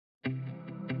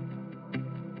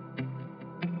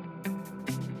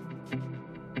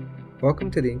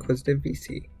Welcome to the Inquisitive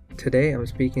VC. Today I'm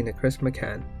speaking to Chris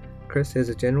McCann. Chris is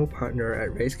a general partner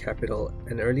at Raise Capital,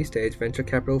 an early-stage venture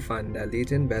capital fund that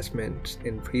leads investments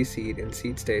in pre-seed and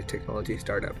seed-stage technology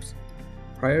startups.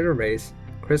 Prior to Raise,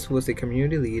 Chris was the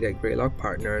community lead at Greylock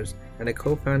Partners and a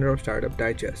co-founder of Startup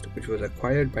Digest, which was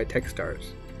acquired by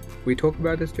Techstars. We talk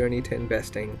about his journey to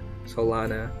investing,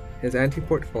 Solana, his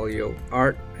anti-portfolio,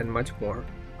 art, and much more.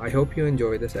 I hope you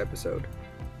enjoy this episode.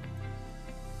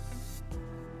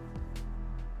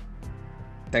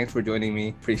 Thanks for joining me.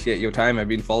 Appreciate your time. I've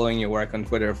been following your work on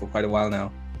Twitter for quite a while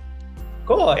now.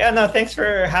 Cool. Yeah, no, thanks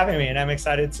for having me. And I'm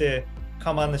excited to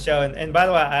come on the show. And by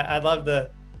the way, I love the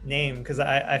name because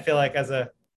I feel like as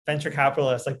a venture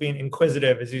capitalist, like being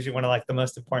inquisitive is usually one of like the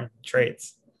most important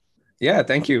traits. Yeah,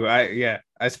 thank you. I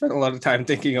spent a lot of time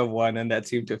thinking of one and that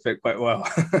seemed to fit quite well.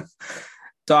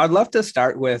 So I'd love to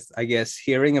start with, I guess,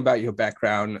 hearing about your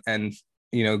background and,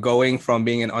 going from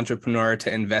being an entrepreneur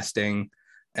to investing,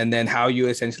 and then how you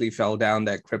essentially fell down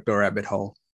that crypto rabbit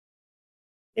hole.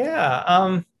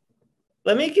 Yeah.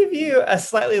 Let me give you a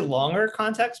slightly longer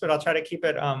context, but I'll try to keep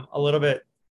it a little bit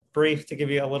brief to give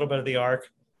you a little bit of the arc.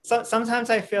 So sometimes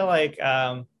I feel like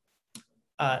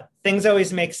things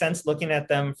always make sense looking at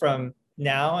them from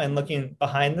now and looking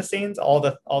behind the scenes, all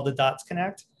the dots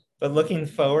connect. But looking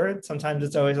forward, sometimes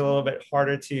it's always a little bit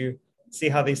harder to see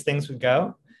how these things would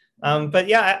go. But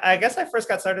yeah, I guess I first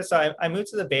got started. So I moved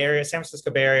to the Bay Area, San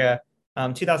Francisco Bay Area,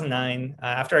 2009,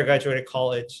 after I graduated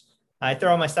college. I threw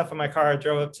all my stuff in my car,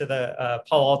 drove up to the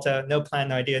Palo Alto, no plan,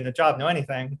 no idea, no job, no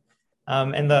anything.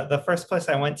 And the first place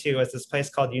I went to was this place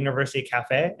called University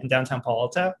Cafe in downtown Palo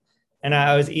Alto. And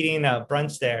I was eating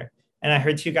brunch there. And I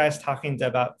heard two guys talking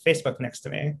about Facebook next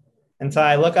to me. And so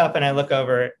I look up and I look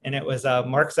over, and it was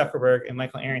Mark Zuckerberg and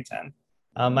Michael Arrington.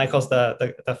 Michael's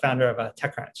the founder of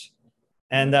TechCrunch.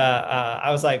 And I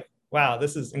was like, wow,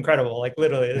 this is incredible. Like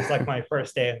literally, it's like my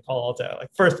first day in Palo Alto, like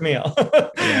first meal.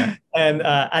 Yeah. And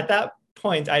at that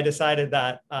point, I decided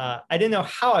that I didn't know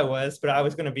how I was, but I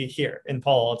was going to be here in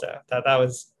Palo Alto. That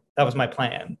was my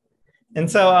plan. And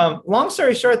so long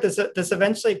story short, this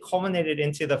eventually culminated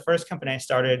into the first company I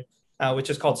started, which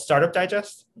is called Startup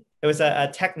Digest. It was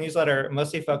a tech newsletter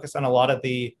mostly focused on a lot of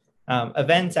the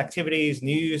events, activities,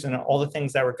 news, and all the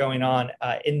things that were going on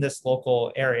in this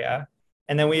local area.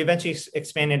 And then we eventually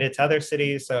expanded it to other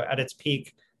cities. So at its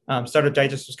peak, Startup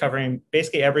Digest was covering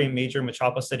basically every major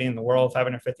metropolis city in the world,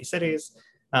 550 cities,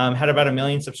 had about 1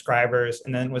 million subscribers,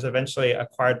 and then was eventually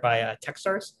acquired by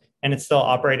Techstars. And it's still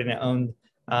operated and owned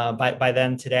by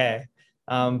them today.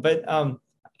 But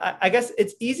I guess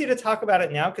it's easy to talk about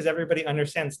it now because everybody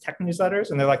understands tech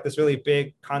newsletters and they're like this really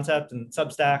big concept and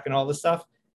Substack and all this stuff.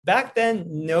 Back then,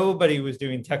 nobody was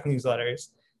doing tech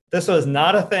newsletters. This was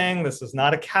not a thing. This was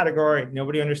not a category.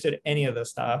 Nobody understood any of this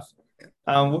stuff.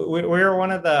 We were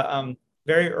one of the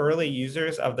very early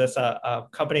users of this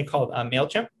company called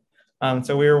MailChimp.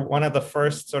 So we were one of the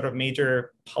first sort of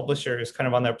major publishers kind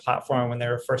of on their platform when they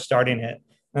were first starting it.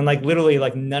 And like literally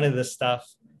like none of this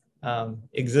stuff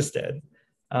existed.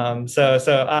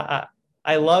 So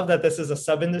I love that this is a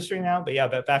sub-industry now, but yeah,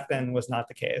 but back then was not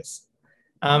the case.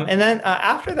 And then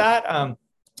after that,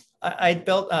 I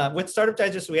built, with Startup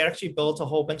Digest, we actually built a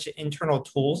whole bunch of internal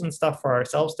tools and stuff for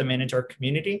ourselves to manage our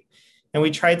community. And we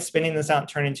tried spinning this out and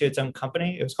turn it into its own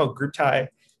company. It was called GroupTie.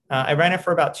 I ran it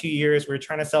for about 2 years. We were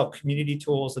trying to sell community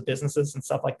tools to businesses and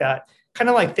stuff like that. Kind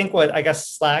of like think what I guess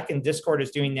Slack and Discord is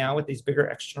doing now with these bigger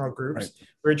external groups. Right.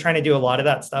 We were trying to do a lot of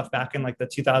that stuff back in like the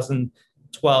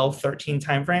 2012, 13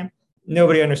 timeframe.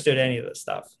 Nobody understood any of this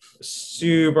stuff.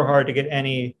 Super hard to get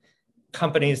any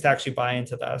companies to actually buy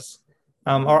into this.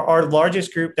 Our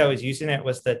largest group that was using it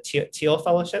was the Teal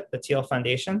Fellowship, the Teal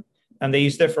Foundation. And they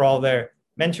used it for all their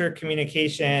mentor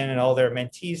communication and all their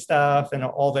mentee stuff and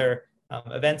all their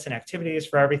events and activities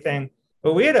for everything.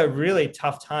 But we had a really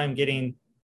tough time getting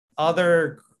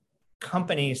other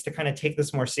companies to kind of take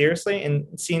this more seriously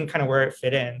and seeing kind of where it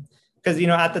fit in. Because,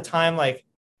 at the time, like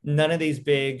none of these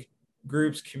big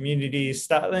groups, communities,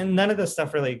 stuff, and none of this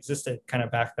stuff really existed kind of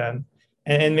back then.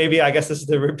 And maybe I guess this is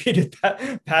the repeated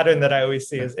pattern that I always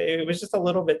see is it was just a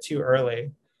little bit too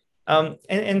early.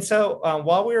 So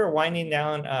while we were winding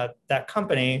down that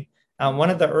company, one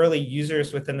of the early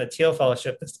users within the Teal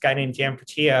Fellowship, this guy named Dan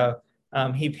Portillo,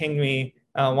 he pinged me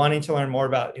wanting to learn more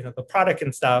about the product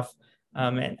and stuff.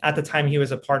 And at the time, he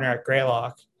was a partner at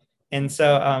Greylock. And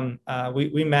so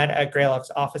we met at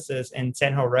Greylock's offices in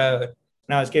Sand Hill Road.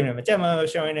 And I was giving him a demo,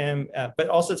 showing him, but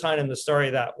also telling him the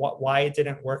story that why it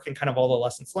didn't work and kind of all the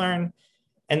lessons learned.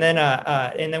 And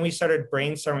then we started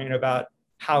brainstorming about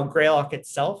how Greylock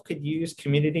itself could use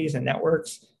communities and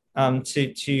networks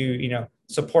to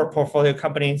support portfolio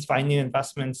companies, find new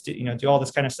investments, do all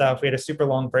this kind of stuff. We had a super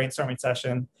long brainstorming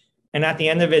session, and at the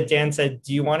end of it, Dan said,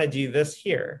 "Do you want to do this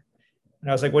here?" And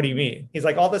I was like, "What do you mean?" He's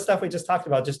like, "All this stuff we just talked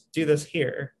about, just do this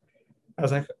here." I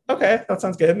was like, "Okay, that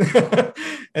sounds good."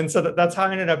 And so that's how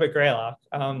I ended up at Greylock.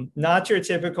 Not your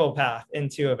typical path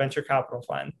into a venture capital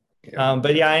fund. Yeah.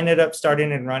 But yeah, I ended up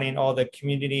starting and running all the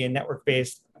community and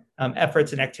network-based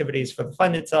efforts and activities for the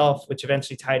fund itself, which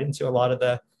eventually tied into a lot of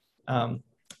the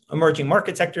emerging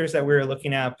market sectors that we were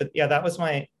looking at. But yeah, that was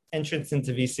my entrance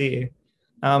into VC.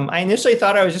 I initially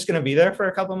thought I was just going to be there for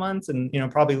a couple of months and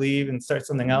probably leave and start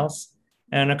something else.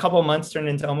 And a couple of months turned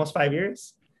into almost 5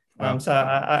 years. Wow. So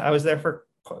I was there for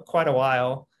quite a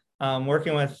while,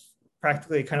 working with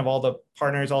practically kind of all the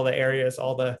partners, all the areas,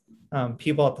 all the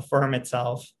people at the firm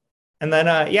itself. And then,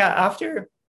 yeah,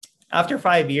 after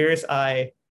 5 years,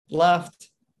 I left,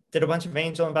 did a bunch of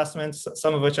angel investments,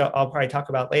 some of which I'll probably talk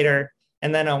about later.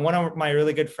 And then one of my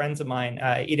really good friends of mine,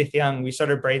 Edith Young, we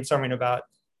started brainstorming about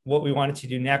what we wanted to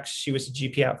do next. She was a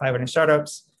GP at 500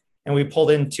 Startups. And we pulled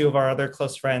in two of our other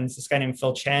close friends, this guy named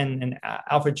Phil Chen and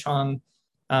Alfred Chung.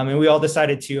 And we all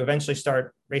decided to eventually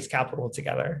start Race Capital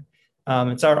together.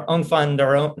 It's our own fund,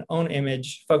 our own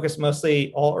image, focused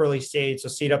mostly all early stage, so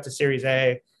seed up to Series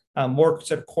A, more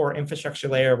sort of core infrastructure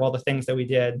layer of all the things that we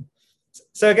did.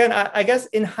 So again, I guess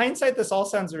in hindsight, this all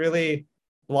sounds really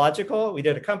logical. We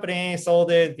did a company, sold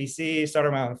it, VC,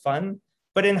 started my own fund.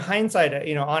 But in hindsight,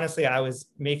 honestly, I was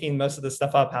making most of the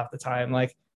stuff up half the time.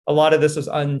 Like a lot of this was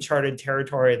uncharted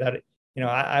territory that,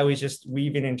 I was just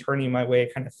weaving and turning my way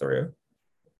kind of through.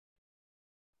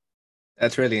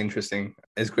 That's really interesting.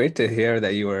 It's great to hear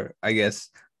that you were, I guess,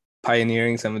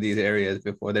 pioneering some of these areas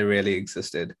before they really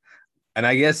existed. And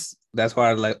I guess that's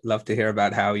why I'd love to hear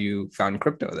about how you found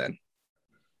crypto then.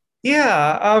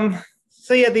 Yeah.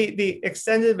 So yeah, the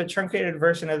extended but truncated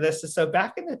version of this is, so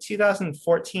back in the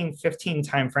 2014-15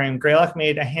 timeframe, Greylock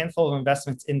made a handful of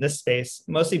investments in this space,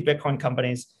 mostly Bitcoin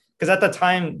companies, because at the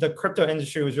time the crypto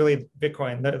industry was really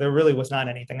Bitcoin. There really was not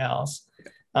anything else.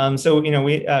 So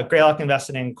we Greylock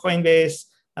invested in Coinbase,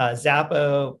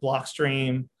 Zappo,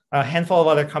 Blockstream, a handful of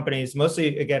other companies,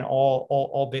 mostly again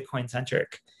all Bitcoin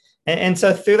centric. And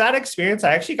so through that experience,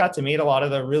 I actually got to meet a lot of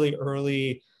the really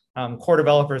early core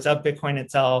developers of Bitcoin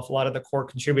itself, a lot of the core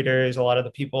contributors, a lot of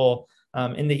the people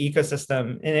in the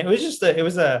ecosystem. And it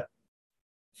was a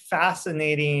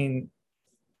fascinating,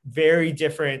 very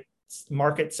different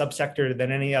market subsector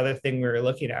than any other thing we were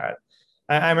looking at.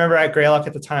 I remember at Greylock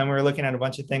at the time, we were looking at a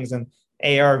bunch of things in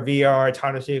AR, VR,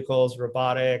 autonomous vehicles,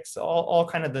 robotics, all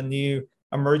kind of the new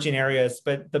emerging areas.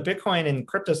 But the Bitcoin and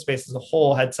crypto space as a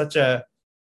whole had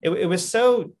it was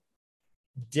so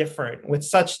different with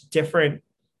such different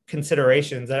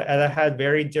considerations that had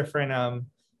very different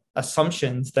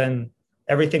assumptions than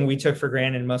everything we took for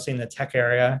granted, mostly in the tech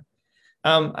area.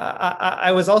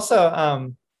 I was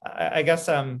also, I guess,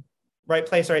 right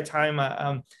place, right time.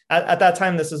 At that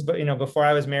time, this was before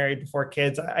I was married, before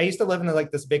kids. I used to live in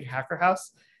this big hacker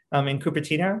house in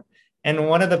Cupertino, and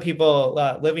one of the people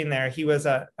living there, he was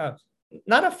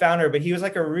not a founder, but he was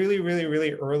like a really, really,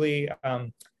 really early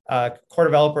core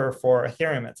developer for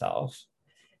Ethereum itself.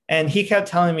 And he kept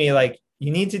telling me, like,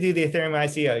 you need to do the Ethereum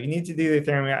ICO. You need to do the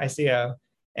Ethereum ICO.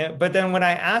 But then when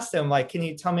I asked him, like, can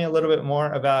you tell me a little bit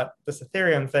more about this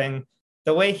Ethereum thing?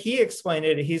 The way he explained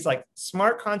it, he's like,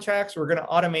 smart contracts, we're going to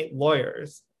automate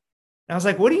lawyers. And I was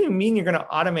like, what do you mean you're going to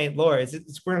automate lawyers?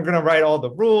 We're going to write all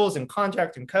the rules and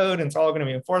contract and code, and it's all going to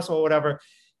be enforceable, whatever.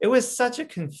 It was such a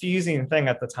confusing thing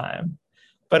at the time.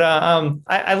 But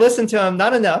I listened to him,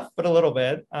 not enough, but a little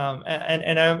bit.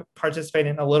 And I'm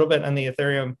participating a little bit on the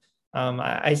Ethereum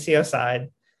ICO side.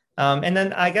 And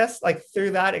then I guess like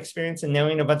through that experience and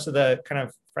knowing a bunch of the kind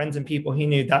of friends and people he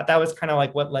knew, that was kind of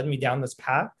like what led me down this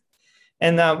path.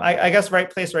 And I guess right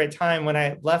place, right time. When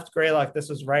I left Greylock, this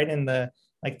was right in the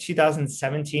like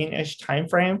 2017-ish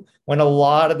timeframe, when a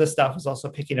lot of the stuff was also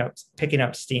picking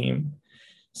up steam.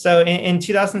 So in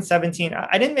 2017,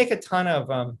 I didn't make a ton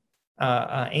of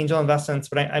angel investments,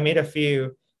 but I made a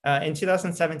few. In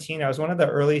 2017, I was one of the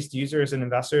earliest users and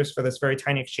investors for this very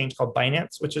tiny exchange called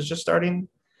Binance, which is just starting.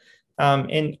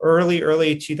 In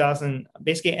early 2000,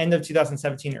 basically end of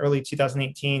 2017, early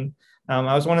 2018,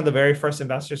 I was one of the very first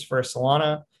investors for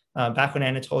Solana, back when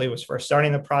Anatoly was first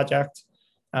starting the project.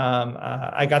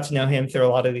 I got to know him through a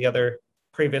lot of the other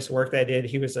previous work that I did.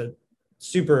 He was a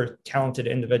super talented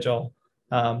individual,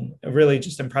 a really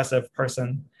just impressive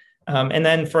person. And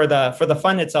then for the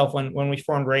fund itself, when we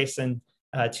formed Race in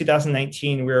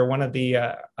 2019, we were one of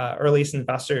the earliest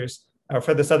investors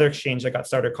for this other exchange that got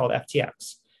started called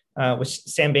FTX, which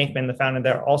Sam Bankman, the founder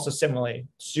there, also similarly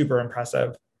super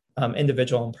impressive.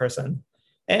 individual in person.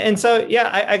 And so,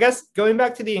 yeah, I guess going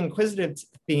back to the inquisitive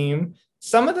theme,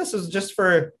 some of this was just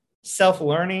for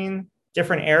self-learning,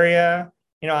 different area.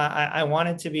 I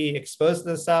wanted to be exposed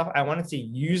to this stuff. I wanted to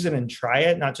use it and try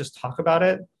it, not just talk about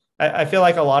it. I feel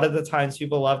like a lot of the times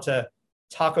people love to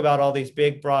talk about all these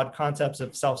big, broad concepts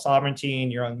of self-sovereignty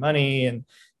and your own money and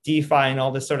DeFi and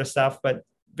all this sort of stuff, but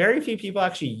very few people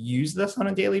actually use this on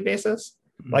a daily basis.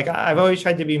 Like I've always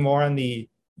tried to be more on the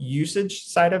usage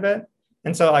side of it.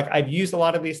 And so like I've used a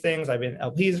lot of these things. I've been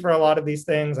LPs for a lot of these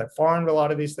things. I've farmed a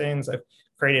lot of these things. I've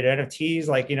created NFTs.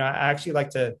 Like, I actually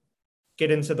like to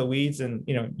get into the weeds and,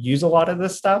 use a lot of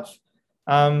this stuff.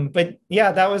 But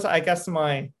yeah, that was, I guess,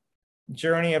 my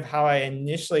journey of how I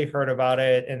initially heard about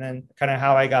it and then kind of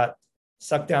how I got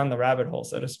sucked down the rabbit hole,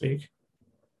 so to speak.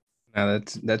 Now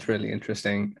that's really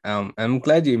interesting. I'm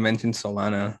glad you mentioned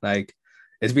Solana. Like,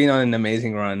 it's been on an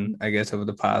amazing run, I guess, over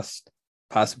the past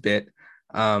bit.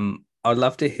 I would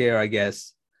love to hear, I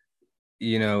guess,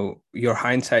 your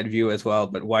hindsight view as well,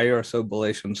 but why you're so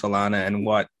bullish on Solana and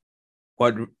what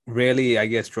really, I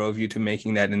guess, drove you to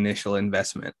making that initial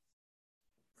investment.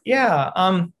 Yeah.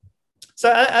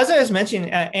 So as I was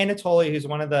mentioning, Anatoly, who's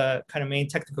one of the kind of main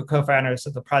technical co-founders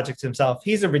of the project himself,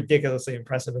 he's a ridiculously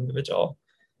impressive individual.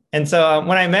 And so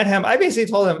when I met him, I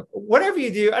basically told him, whatever you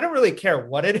do, I don't really care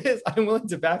what it is. I'm willing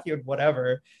to back you with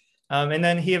whatever. And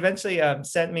then he eventually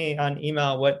sent me on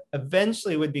email what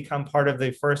eventually would become part of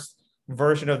the first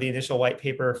version of the initial white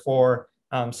paper for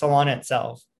Solana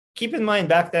itself. Keep in mind,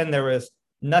 back then, there was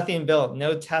nothing built,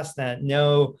 no testnet,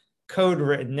 no code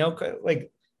written,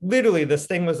 like literally this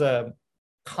thing was a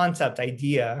concept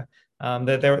idea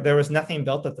that there was nothing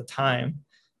built at the time.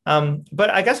 But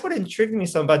I guess what intrigued me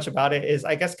so much about it is,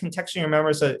 I guess, contextually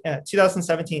remember, so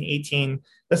 2017, 18,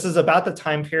 this is about the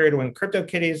time period when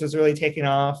CryptoKitties was really taking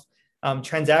off.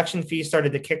 Transaction fees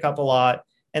started to kick up a lot.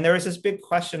 And there was this big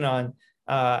question on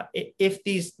if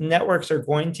these networks are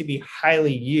going to be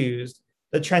highly used,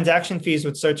 the transaction fees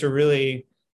would start to really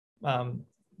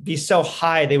be so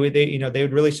high, they would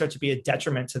really start to be a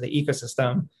detriment to the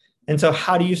ecosystem. And so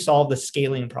how do you solve the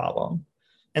scaling problem?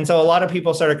 And so a lot of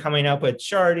people started coming up with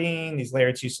sharding, these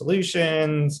layer 2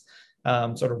 solutions,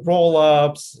 sort of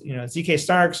roll-ups. ZK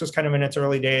Snarks was kind of in its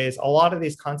early days. A lot of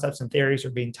these concepts and theories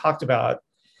were being talked about.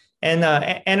 And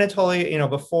Anatoly,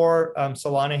 before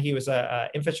Solana, he was an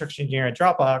infrastructure engineer at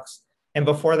Dropbox. And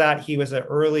before that, he was an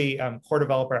early core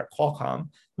developer at Qualcomm,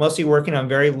 mostly working on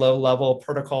very low-level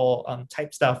protocol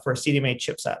type stuff for CDMA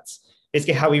chipsets,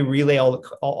 basically how we relay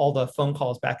all the phone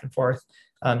calls back and forth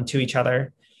to each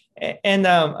other. And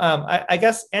I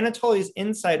guess Anatoly's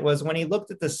insight was when he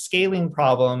looked at the scaling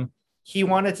problem, he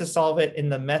wanted to solve it in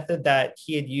the method that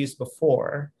he had used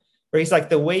before, where he's like,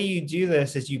 the way you do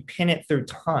this is you pin it through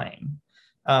time.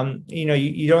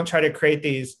 You don't try to create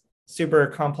these super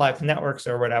complex networks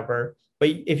or whatever, but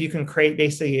if you can create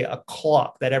basically a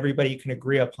clock that everybody can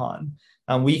agree upon,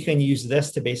 we can use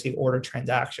this to basically order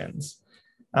transactions.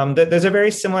 There's a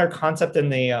very similar concept in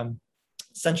the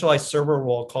centralized server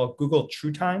world called Google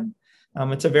TrueTime.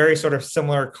 It's a very sort of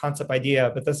similar concept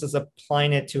idea, but this is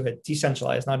applying it to a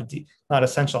decentralized, not a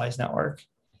centralized network.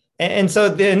 And so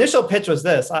the initial pitch was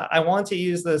this: I want to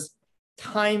use this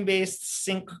time-based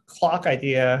sync clock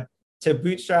idea to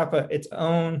bootstrap its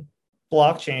own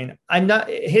blockchain.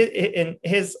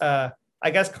 His I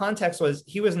guess context was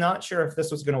he was not sure if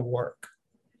this was going to work,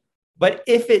 but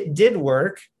if it did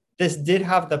work, this did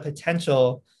have the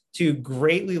potential to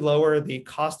greatly lower the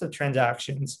cost of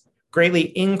transactions, greatly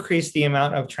increase the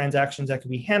amount of transactions that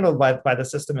could be handled by the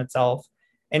system itself,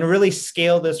 and really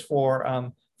scale this for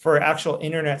actual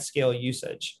internet scale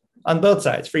usage on both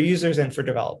sides, for users and for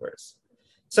developers.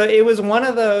 So it was one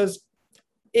of those,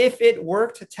 if it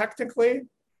worked technically,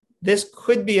 this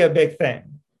could be a big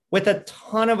thing with a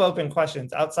ton of open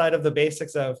questions outside of the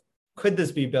basics of, could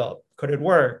this be built? Could it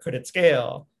work? Could it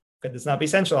scale? Could this not be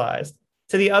centralized?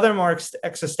 To the other more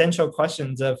existential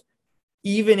questions of,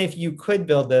 even if you could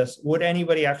build this, would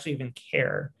anybody actually even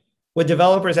care? Would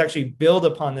developers actually build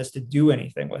upon this to do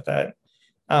anything with it?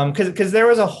 Because there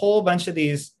was a whole bunch of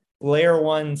these layer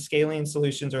 1 scaling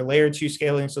solutions or layer 2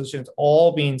 scaling solutions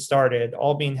all being started,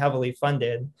 all being heavily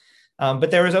funded.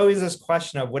 But there was always this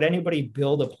question of, would anybody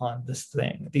build upon this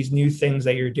thing, these new things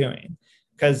that you're doing?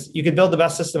 Because you could build the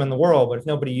best system in the world, but if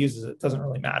nobody uses it, it doesn't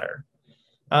really matter.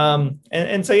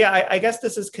 And so, yeah, I guess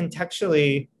this is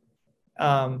contextually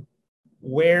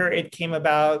where it came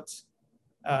about,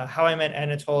 how I met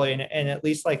Anatoly, and at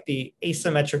least like the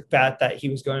asymmetric bet that he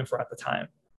was going for at the time.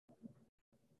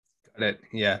 Got it.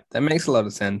 Yeah, that makes a lot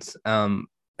of sense. And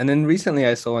then recently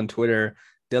I saw on Twitter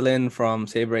Dylan from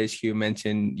Sabre HQ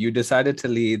mentioned you decided to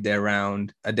lead their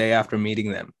round a day after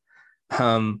meeting them.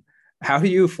 Um, how do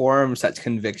you form such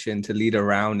conviction to lead a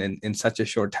round in such a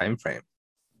short time frame?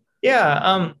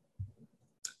 Yeah.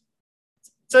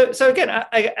 So again,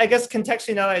 I guess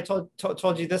contextually now that I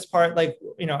told you this part, like,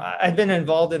 I've been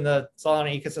involved in the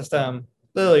Solana ecosystem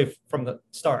literally from the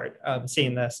start,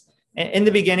 seeing this. In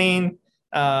the beginning,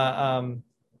 they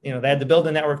had to build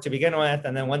a network to begin with,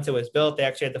 and then once it was built, they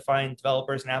actually had to find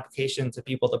developers and applications and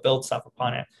people to build stuff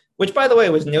upon it, which, by the way,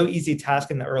 was no easy task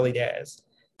in the early days.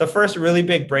 The first really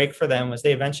big break for them was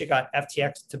they eventually got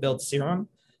FTX to build Serum,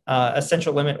 a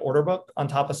central limit order book on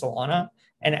top of Solana.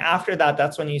 And after that,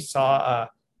 that's when you saw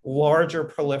larger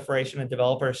proliferation of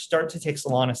developers start to take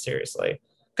Solana seriously.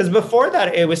 Because before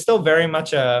that, it was still very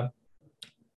much a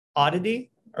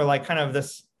oddity, or like kind of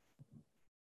this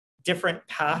different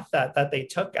path that they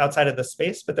took outside of the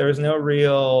space, but there was no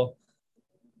real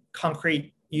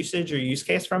concrete usage or use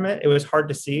case from it. It was hard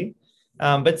to see.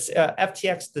 But the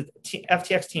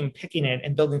FTX team picking it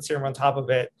and building Serum on top of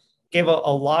it gave a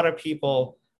lot of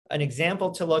people an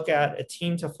example to look at, a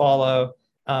team to follow,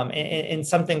 and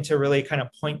something to really kind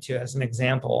of point to as an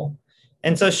example.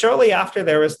 And so shortly after,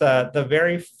 there was the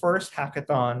very first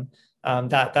hackathon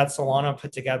that Solana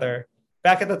put together.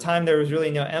 Back at the time, there was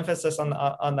really no emphasis on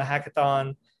the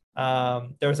hackathon.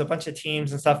 There was a bunch of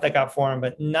teams and stuff that got formed,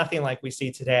 but nothing like we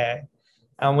see today,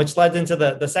 which led into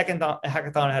the second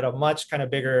hackathon had a much kind of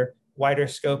bigger, wider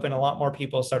scope, and a lot more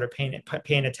people started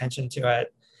paying attention to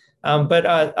it.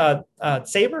 But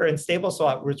Sabre and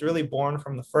StableSwap was really born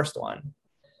from the first one.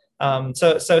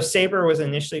 So Sabre was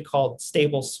initially called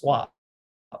StableSwap.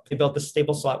 They built the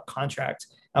StableSwap contract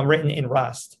written in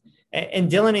Rust.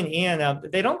 And Dylan and Ian,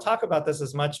 they don't talk about this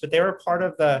as much, but they were part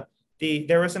of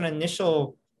there was an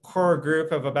initial core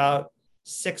group of about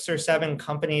 6 or 7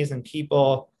 companies and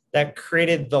people that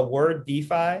created the word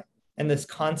DeFi and this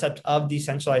concept of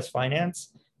decentralized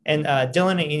finance. And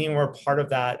Dylan and Ian were part of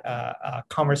that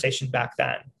conversation back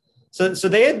then. So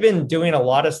they had been doing a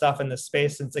lot of stuff in this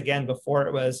space since, again, before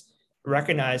it was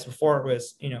recognized, before it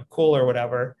was cool or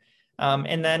whatever.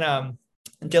 And then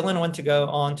Dylan went to go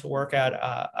on to work at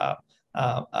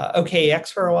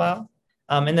OKX for a while.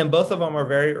 And then both of them were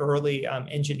very early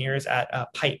engineers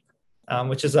at Pipe,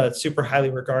 which is a super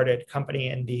highly regarded company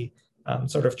in the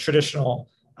sort of traditional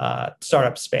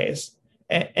startup space.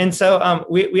 And so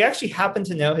we actually happened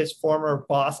to know his former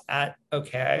boss at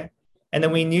OK. And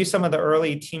then we knew some of the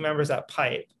early team members at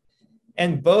Pipe.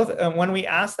 And both, when we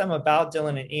asked them about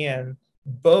Dylan and Ian,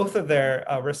 both of their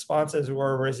responses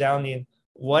were resounding.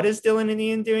 What is Dylan and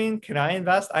Ian doing? Can I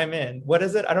invest? I'm in. What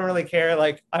is it? I don't really care.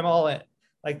 Like, I'm all in.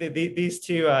 Like these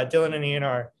two, Dylan and Ian,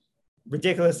 are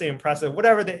ridiculously impressive.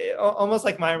 Whatever, almost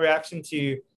like my reaction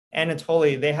to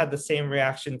Anatoly, they had the same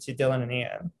reaction to Dylan and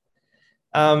Ian.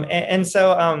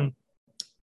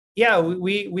 Yeah,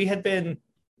 we had been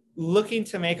looking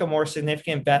to make a more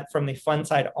significant bet from the fund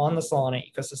side on the Solana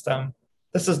ecosystem.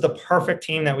 This is the perfect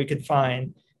team that we could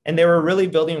find. And they were really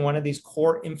building one of these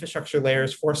core infrastructure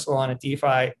layers for Solana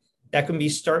DeFi that can be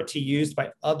start to used by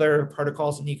other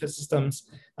protocols and ecosystems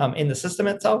in the system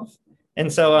itself.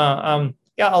 And so,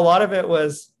 yeah, a lot of it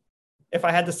was, if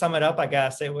I had to sum it up, I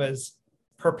guess it was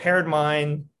prepared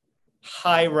mind,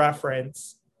 high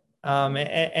reference.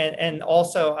 And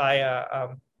also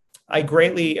I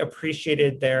greatly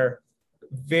appreciated their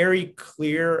very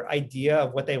clear idea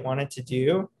of what they wanted to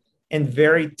do and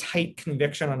very tight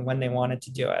conviction on when they wanted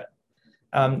to do it.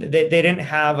 They didn't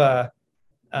have a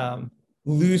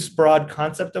loose, broad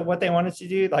concept of what they wanted to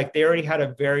do. Like, they already had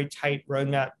a very tight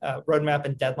roadmap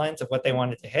and deadlines of what they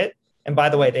wanted to hit. And by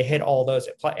the way, they hit all those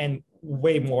and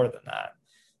way more than that.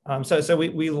 So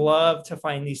we love to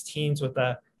find these teams with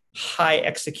a high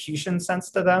execution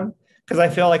sense to them, because I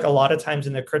feel like a lot of times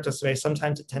in the crypto space,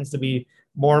 sometimes it tends to be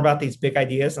more about these big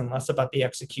ideas and less about the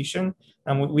execution.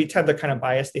 And we tend to kind of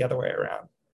bias the other way around.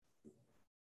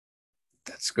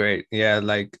 That's great. Yeah,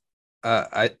 like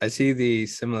I see the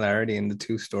similarity in the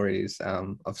two stories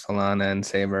of Solana and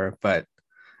Sabre, but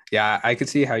yeah, I could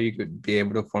see how you could be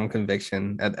able to form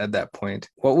conviction at that point.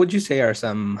 What would you say are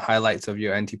some highlights of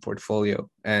your anti-portfolio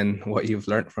and what you've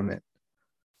learned from it?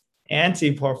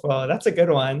 Anti-portfolio, that's a good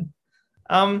one.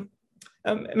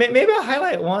 Maybe I'll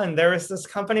highlight one. There was this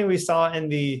company we saw in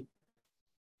the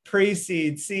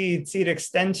pre-seed, seed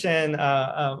extension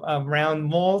round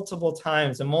multiple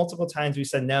times, and multiple times we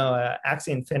said no. Axie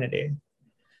Infinity.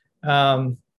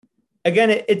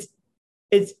 Again,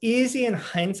 it's easy in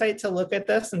hindsight to look at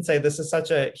this and say this is such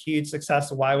a huge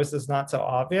success. Why was this not so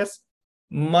obvious?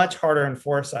 Much harder in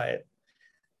foresight.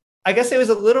 I guess it was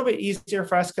a little bit easier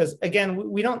for us because, again,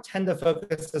 we don't tend to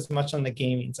focus as much on the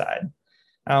gaming side.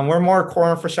 We're more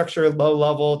core infrastructure, low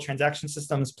level transaction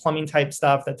systems, plumbing type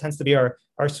stuff. That tends to be our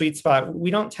sweet spot.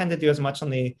 We don't tend to do as much on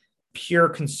the pure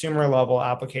consumer level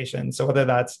applications. So whether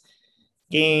that's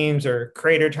games or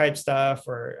creator type stuff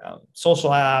or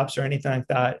social apps or anything like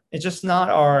that, it's just not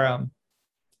our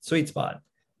sweet spot.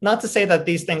 Not to say that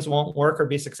these things won't work or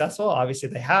be successful. Obviously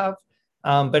they have,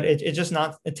 but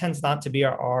it tends not to be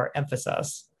our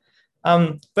emphasis.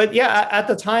 But yeah, at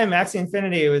the time, Axie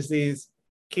Infinity, it was these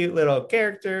cute little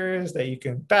characters that you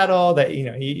can battle, that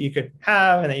you could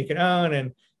have and that you can own,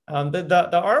 and the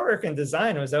artwork and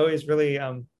design was always really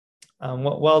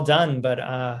well done. But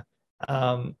I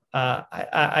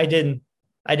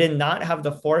did not have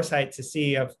the foresight to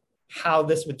see of how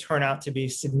this would turn out to be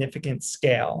significant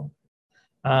scale.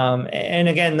 And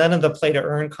again, none of the play to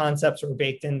earn concepts were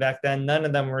baked in back then. None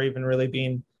of them were even really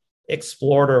being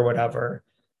explored or whatever.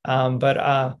 But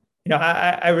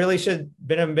I really should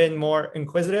have been more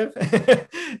inquisitive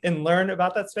and learn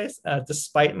about that space,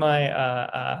 despite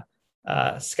my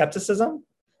skepticism.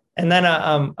 And then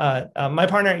my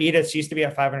partner Edith, she used to be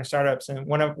at 500 Startups, and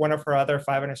one of her other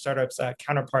 500 Startups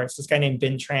counterparts, this guy named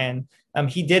Bin Tran,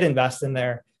 he did invest in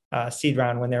their seed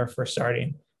round when they were first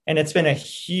starting, and it's been a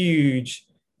huge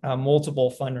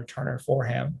multiple fund returner for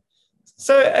him.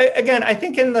 So again, I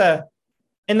think in the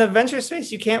venture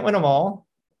space, you can't win them all.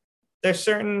 There's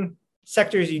certain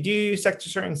sectors you do,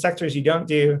 certain sectors you don't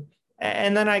do.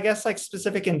 And then I guess like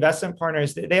specific investment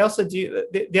partners, they also do.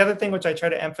 The other thing which I try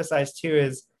to emphasize too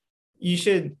is you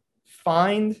should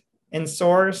find and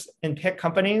source and pick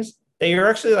companies that you're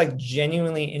actually like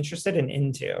genuinely interested and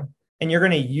into, and you're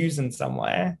going to use in some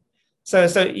way.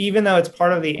 So even though it's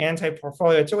part of the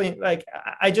anti-portfolio, it's really like,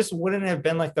 I just wouldn't have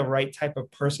been like the right type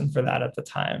of person for that at the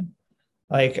time.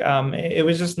 Like, it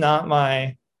was just not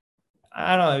my,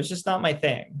 I don't know, it was just not my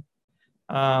thing.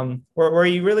 Where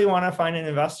you really want to find an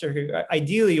investor who,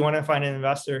 ideally you want to find an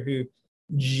investor who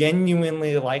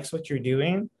genuinely likes what you're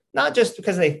doing, not just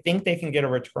because they think they can get a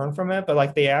return from it, but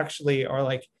like they actually are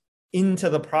like into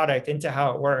the product, into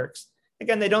how it works.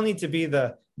 Again, they don't need to be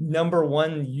the number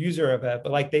one user of it,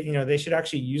 but like they should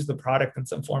actually use the product in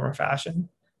some form or fashion.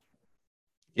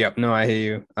 Yep, no, I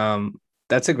hear you.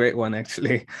 That's a great one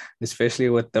actually, especially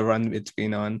with the run it's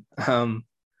been on.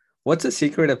 What's a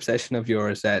secret obsession of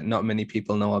yours that not many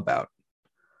people know about?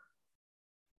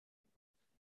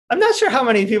 I'm not sure how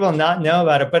many people not know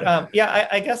about it, but yeah,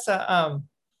 I guess so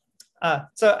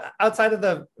outside of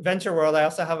the venture world, I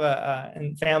also have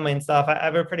and family and stuff. I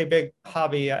have a pretty big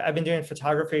hobby. I've been doing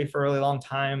photography for a really long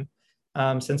time,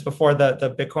 since before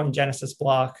the Bitcoin Genesis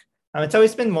block. It's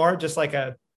always been more just like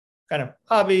a kind of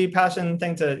hobby, passion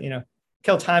thing to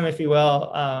kill time, if you will.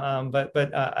 But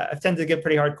I tend to get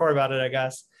pretty hardcore about it, I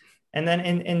guess. And then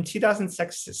in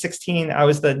 2016, I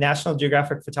was the National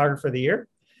Geographic Photographer of the Year,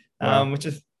 wow, which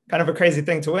is kind of a crazy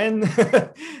thing to win.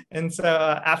 And so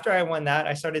after I won that,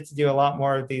 I started to do a lot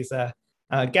more of these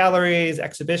galleries,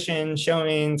 exhibitions,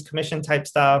 showings, commission type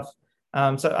stuff.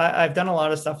 So I've done a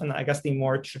lot of stuff in, I guess, the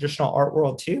more traditional art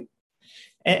world too.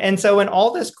 And so when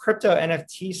all this crypto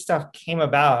NFT stuff came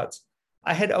about,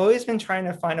 I had always been trying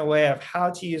to find a way of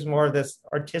how to use more of this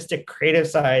artistic creative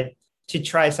side to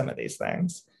try some of these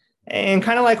things. And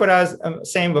kind of like what I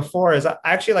was saying before is I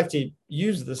actually like to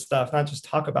use this stuff, not just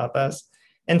talk about this.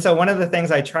 And so one of the things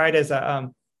I tried is I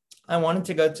wanted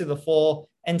to go to the full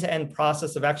end-to-end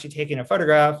process of actually taking a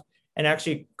photograph and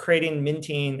actually creating,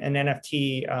 minting an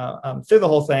NFT through the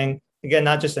whole thing. Again,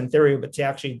 not just in theory, but to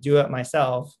actually do it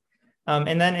myself.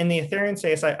 And then in the Ethereum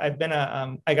space, I've been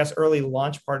I guess, early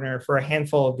launch partner for a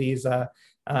handful of these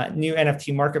new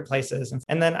NFT marketplaces.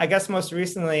 And then I guess most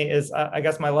recently is, I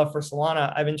guess, my love for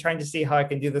Solana. I've been trying to see how I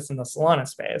can do this in the Solana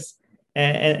space.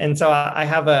 And so I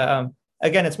have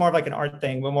again, it's more of like an art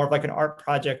thing, but more of like an art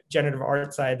project, generative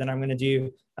art side that I'm going to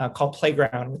do called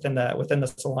Playground within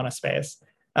the Solana space.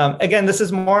 Again, this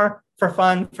is more for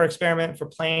fun, for experiment, for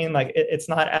playing. Like it's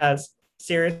not as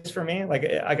serious for me. Like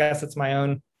I guess it's my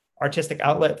own artistic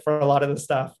outlet for a lot of this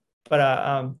stuff. But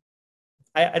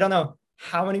I don't know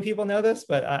how many people know this,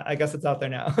 but I guess it's out there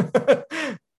now.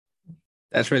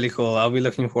 That's really cool. I'll be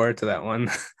looking forward to that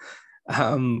one.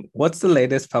 What's the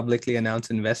latest publicly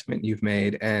announced investment you've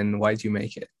made, and why did you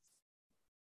make it?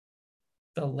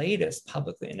 The latest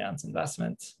publicly announced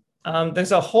investment.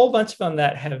 There's a whole bunch of them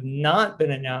that have not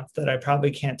been announced that I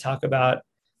probably can't talk about.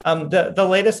 The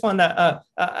latest one that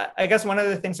I guess one of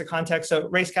the things to context, so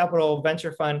Race Capital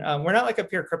Venture Fund, we're not like a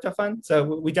pure crypto fund. So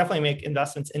we definitely make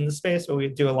investments in the space, but we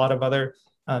do a lot of other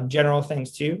general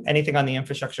things too, anything on the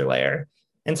infrastructure layer.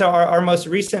 And so our most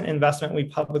recent investment we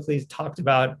publicly talked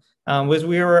about was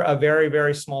we were a very,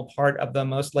 very small part of the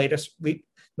most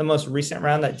recent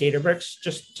round that Databricks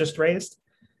just raised.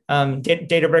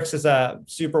 Databricks is a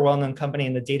super well-known company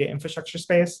in the data infrastructure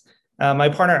space. My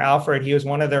partner, Alfred, he was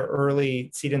one of their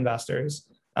early seed investors.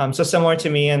 So similar to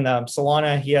me in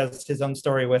Solana, he has his own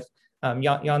story with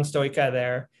Jan Stoica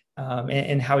there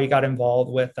and how he got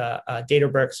involved with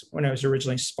Databricks when it was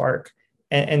originally Spark.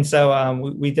 And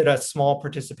so we did a small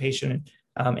participation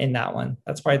in that one.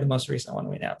 That's probably the most recent one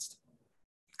we announced.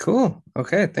 Cool.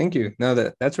 Okay, thank you.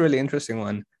 No, that's a really interesting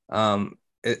one.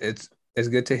 It's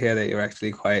good to hear that you're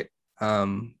actually quite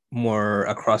more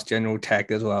across general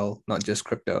tech as well, not just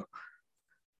crypto.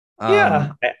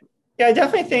 Yeah, I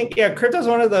definitely think crypto is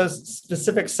one of those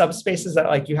specific subspaces that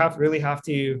like you really have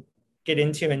to get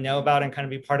into and know about and kind of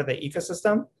be part of the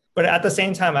ecosystem. But at the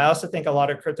same time, I also think a lot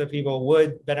of crypto people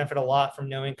would benefit a lot from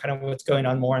knowing kind of what's going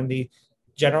on more in the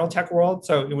general tech world.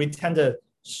 So we tend to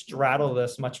straddle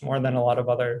this much more than a lot of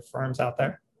other firms out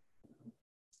there.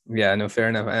 Yeah, no, fair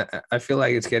enough. I feel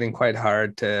like it's getting quite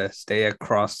hard to stay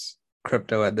across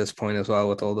crypto at this point as well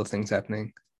with all the things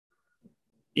happening.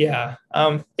 Yeah.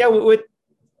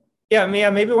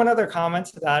 Maybe one other comment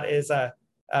to that is,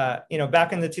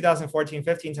 back in the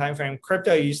 2014-15 timeframe,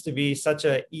 crypto used to be such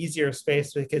an easier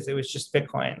space because it was just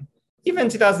Bitcoin. Even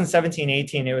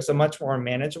 2017-18, it was a much more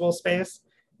manageable space.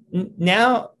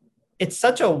 Now, it's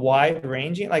such a wide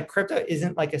ranging, like crypto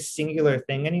isn't like a singular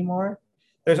thing anymore.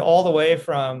 There's all the way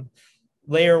from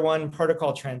layer one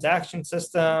protocol transaction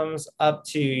systems up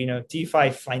to,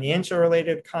 DeFi financial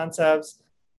related concepts,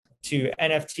 to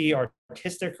NFT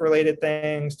artistic related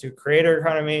things, to creator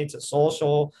economy, to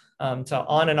social, to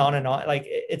on and on and on. Like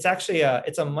it's actually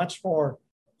it's a much more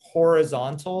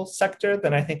horizontal sector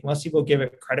than I think most people give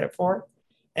it credit for.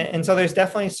 And so there's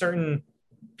definitely certain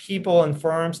people and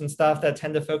firms and stuff that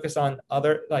tend to focus on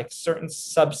other like certain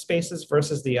subspaces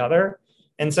versus the other.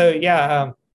 And so,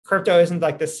 crypto isn't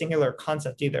like this singular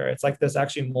concept either. It's like this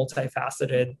actually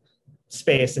multifaceted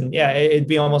space. And it'd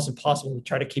be almost impossible to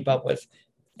try to keep up with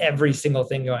every single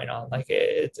thing going on. Like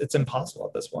it's impossible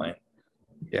at this point.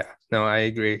 Yeah, no, I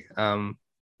agree. Like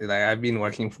I've been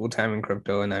working full time in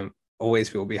crypto and I'm always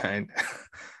feel behind.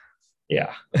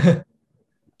 Yeah.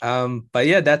 But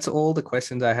yeah, that's all the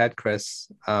questions I had,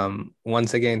 Chris.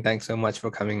 Once again, thanks so much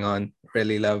for coming on.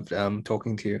 Really loved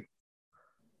talking to you.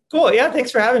 Cool. Yeah,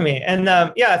 thanks for having me. And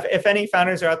if any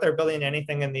founders are out there building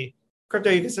anything in the crypto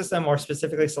ecosystem or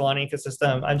specifically Solana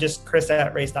ecosystem, I'm just Chris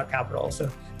at raise.capital. So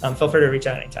feel free to reach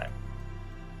out anytime.